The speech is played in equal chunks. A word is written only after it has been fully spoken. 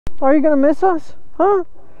Are you gonna miss us? Huh?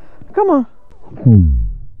 Come on.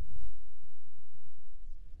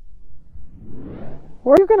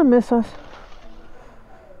 Are you gonna miss us?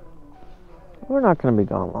 We're not gonna be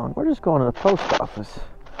gone long. We're just going to the post office.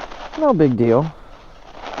 No big deal.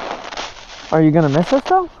 Are you gonna miss us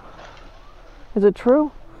though? Is it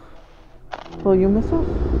true? Will you miss us?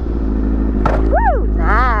 Woo!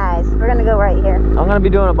 Nice. We're gonna go right here. I'm gonna be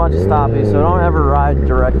doing a bunch of stoppies, so don't ever ride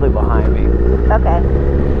directly behind me. Okay.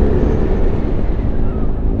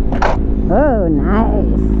 Oh,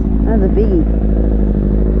 nice. That's a biggie.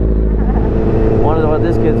 Wonder what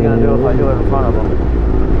this kid's gonna do if I do it in front of him.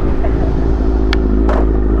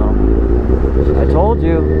 I told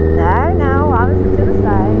you. I know. I was to the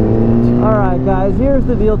side. Alright guys, here's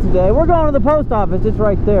the deal today. We're going to the post office. It's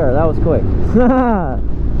right there. That was quick.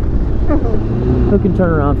 Who can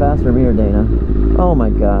turn around faster, me or Dana? Oh my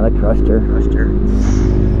god, I crushed her. Crushed her.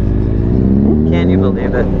 Can you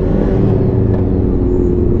believe it?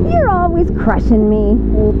 You're always crushing me.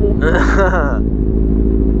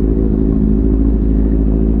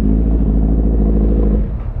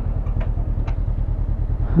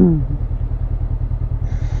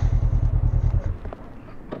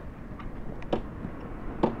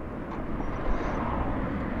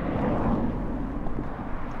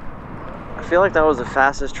 I feel like that was the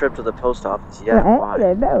fastest trip to the post office yet. Why?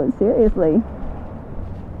 I know, seriously.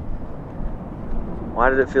 Why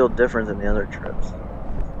did it feel different than the other trips?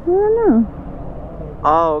 I don't know.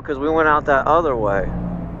 Oh, because we went out that other way.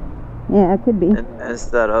 Yeah, it could be.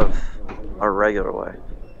 Instead of our regular way.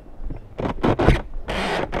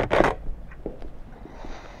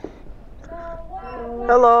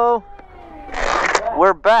 Hello.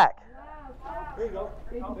 We're back. There you go.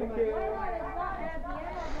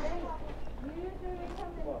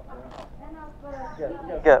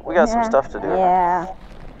 We got some stuff to do. Yeah.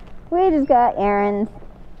 We just got errands.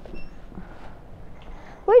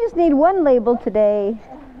 We just need one label today.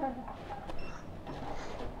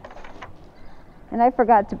 And I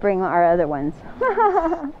forgot to bring our other ones.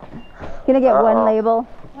 Can I get one label?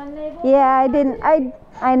 One label? Yeah, I didn't.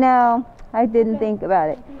 I know. I didn't think about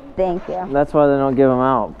it. Thank you. That's why they don't give them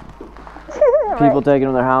out. People Right. take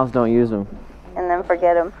them to their house, don't use them. And then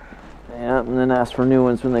forget them. Yeah, and then ask for new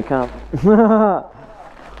ones when they come.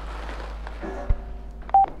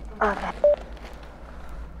 Okay.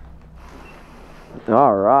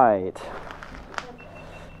 All right.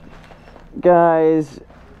 Guys,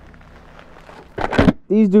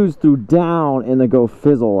 these dudes threw down in the Go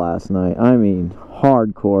Fizzle last night. I mean,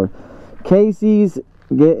 hardcore. Casey's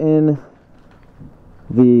getting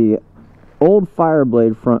the old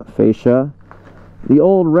Fireblade front fascia, the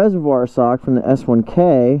old reservoir sock from the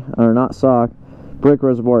S1K, or not sock, brake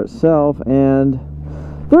reservoir itself, and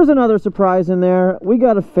there's another surprise in there. We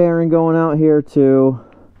got a fairing going out here too.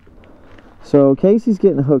 So Casey's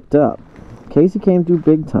getting hooked up. Casey came through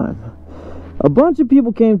big time. A bunch of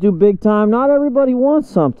people came through big time. Not everybody wants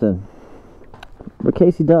something, but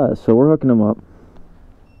Casey does, so we're hooking him up.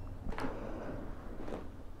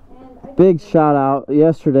 Big shout out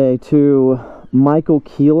yesterday to Michael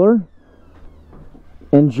Keeler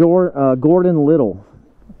and Gordon Little.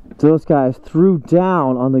 Those guys threw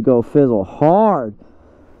down on the Go Fizzle hard.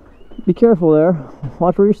 Be careful there.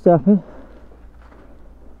 Watch where you're stepping.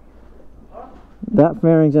 That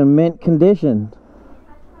fairing's in mint condition.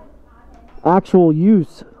 Actual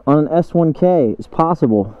use on an S1K is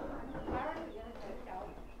possible.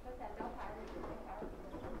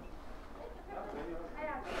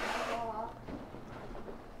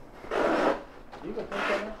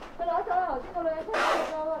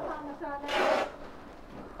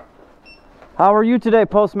 How are you today,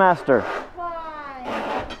 Postmaster?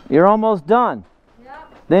 Fine. You're almost done.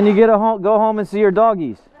 Yep. Then you get to go home and see your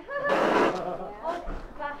doggies.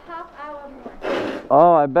 About half hour more.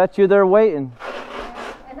 Oh, I bet you they're waiting.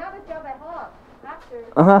 Another job at home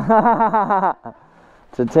after.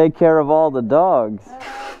 To take care of all the dogs.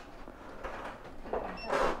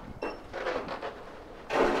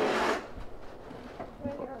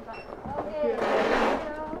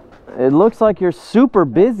 It looks like you're super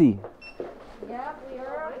busy. Yeah, we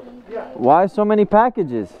are eating. Why so many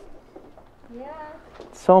packages? Yeah.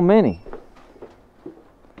 So many.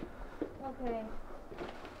 Okay.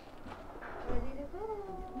 Ready to go.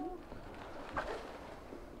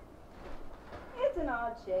 It's an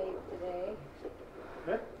odd shape today.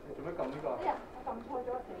 Dạ, cầm thôi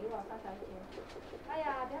cho chị vào sao sợ chị. Ai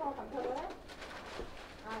à, để không cầm thôi đấy.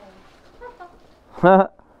 Ai.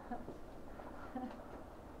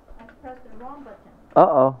 I pressed the wrong button.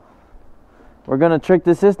 Uh-oh. We're gonna trick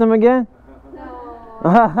the system again? No.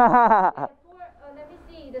 Let me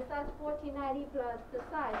see, the size 1490 plus the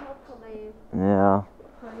size Yeah.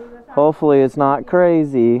 Hopefully it's not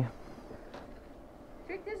crazy.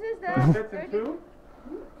 This is the... Fits in two?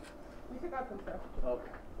 We took out some stuff.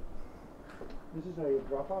 Okay. This is a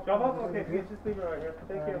drop off? Drop off? Okay, please just leave it right here.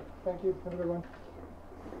 Thank you. Thank you. Have a good one.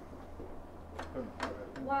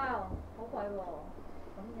 Wow, 好貴喎，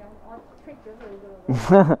咁樣我 trick 咗佢㗎喎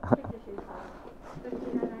trick 咗雪球，跟住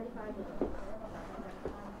咧呢塊度有一個大大嘅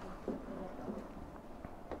攤子，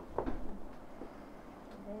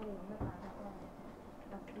你有乜辦法幫我？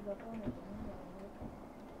我試過幫你整嘅，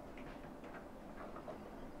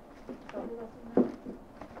做呢個先啦。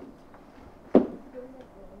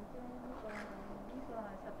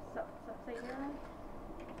14啦。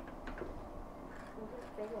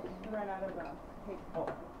Right out of the cake. Oh.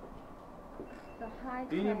 The high.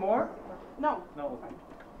 Do you need more? No. No, okay.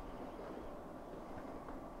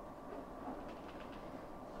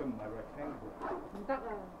 So my rectangle. 唔得啊！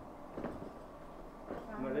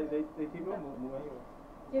唔係你貼咗冇緊要。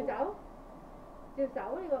照走？照走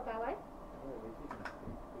呢個價位？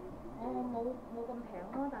我冇咁平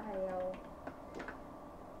咯，但係又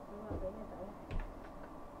你話俾你走。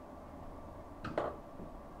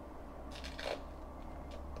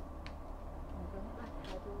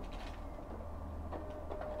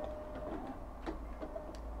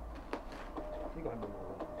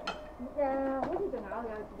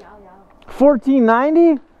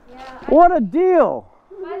$14.90? Yeah. What a deal!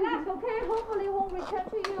 My luck, okay? Hopefully it won't return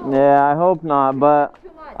to you. Yeah, I hope not, but Too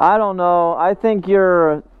much. I don't know. I think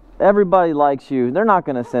everybody likes you. They're not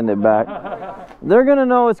gonna send it back. They're gonna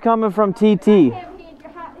know it's coming from TT. He taught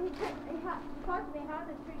me how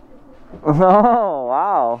to treat the system. Oh,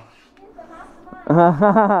 wow. He's the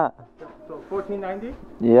mastermind. So $14.90?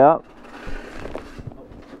 Yep.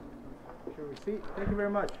 Your receipt. Thank you very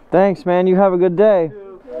much. Thanks, man. You have a good day.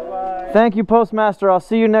 Bye. Thank you, Postmaster. I'll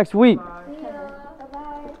see you next week. See ya.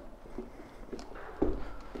 Bye-bye.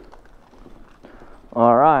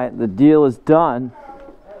 All right, the deal is done.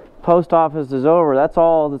 Post office is over. That's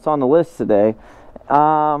all that's on the list today.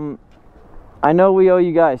 I know we owe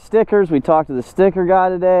you guys stickers. We talked to the sticker guy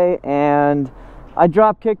today, and I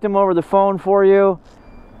drop-kicked him over the phone for you.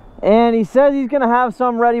 And he says he's going to have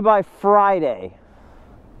some ready by Friday.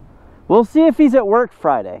 We'll see if he's at work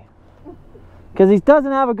Friday, because he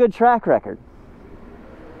doesn't have a good track record.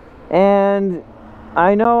 And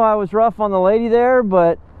I know I was rough on the lady there,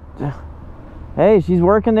 but hey, she's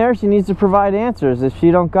working there. She needs to provide answers. If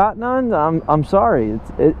she don't got none, I'm sorry.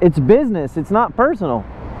 It's business. It's not personal.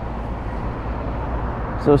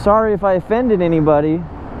 So sorry if I offended anybody.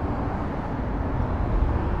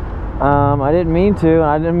 I didn't mean to, and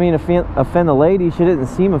I didn't mean to offend the lady. She didn't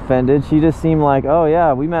seem offended. She just seemed like, oh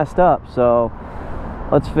yeah, we messed up, so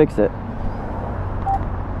let's fix it.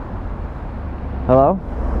 Hello?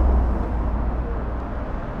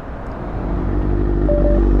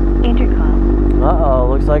 Intercom. Uh-oh,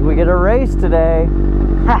 looks like we get a race today.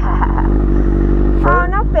 Oh,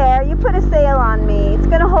 not fair. You put a sail on me. It's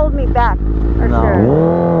going to hold me back, for sure.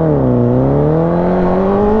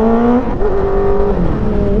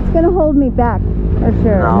 It's going to hold me back, for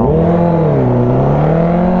sure.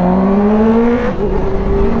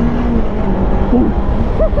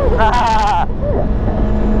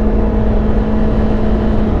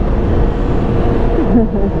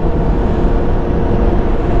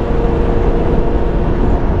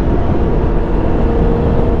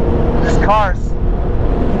 This car's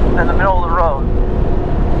in the middle of the road.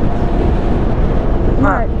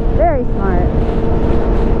 Smart. Very smart.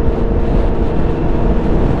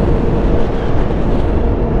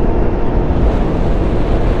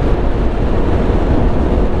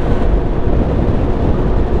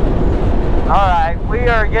 Alright, we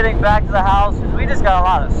are getting back to the house because we just got a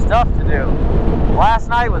lot of stuff to do. Last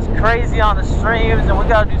night was crazy on the streams, and we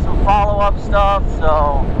got to do some follow-up stuff,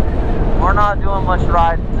 so we're not doing much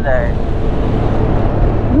riding today.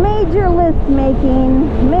 Major list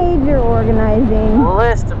making, major organizing.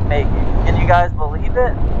 List making. Can you guys believe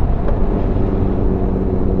it?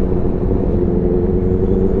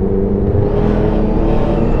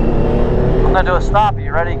 I'm gonna do a stop. Are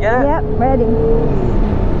you ready to get it? Yep, ready.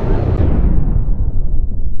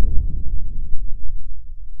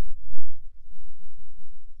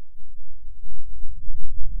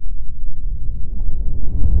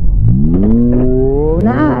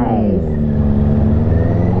 Nice.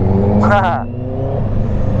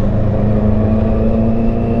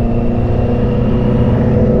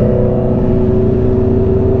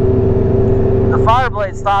 The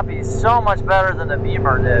Fireblade Stoppie is so much better than the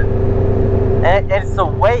Beamer did. And it's the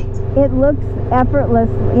weight. It looks effortless.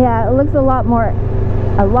 Yeah, it looks a lot less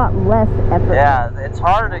effortless. Yeah, it's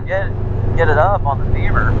harder to get get it up on the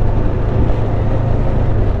beamer.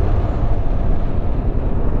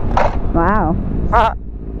 Wow.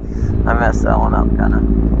 I messed that one up, kind of.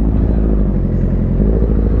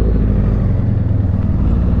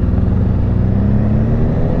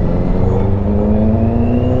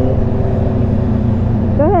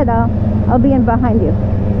 Go ahead, I'll be in behind you.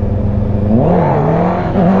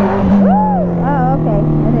 Oh, okay.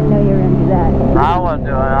 I didn't know you were gonna do that. I wasn't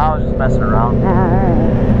doing it. I was just messing around. Alright.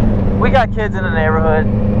 We got kids in the neighborhood.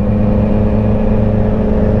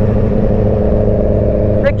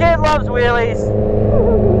 The kid loves wheelies.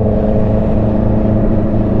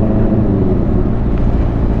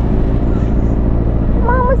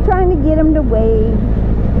 Mom was trying to get him to wave.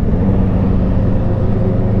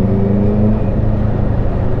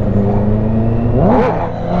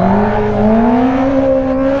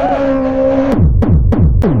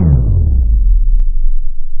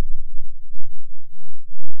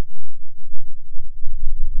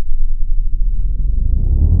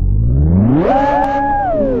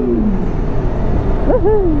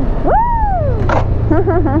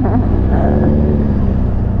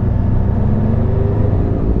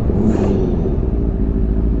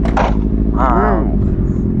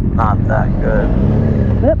 Not that good.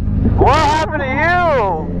 Oop. What happened to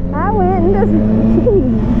you? I went and just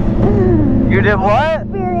You did what?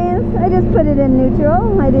 experience. I just put it in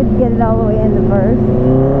neutral. I didn't get it all the way into first.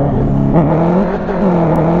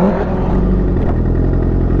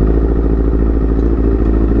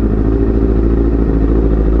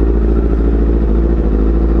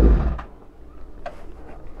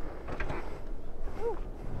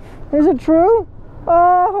 Is it true?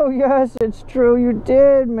 Oh, yes, it's true. You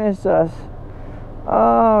did miss us.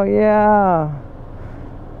 Oh, yeah.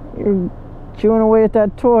 You're chewing away at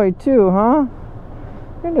that toy, too, huh?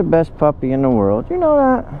 You're the best puppy in the world. You know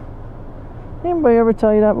that? Anybody ever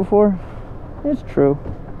tell you that before? It's true.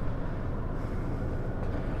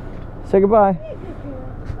 Say goodbye.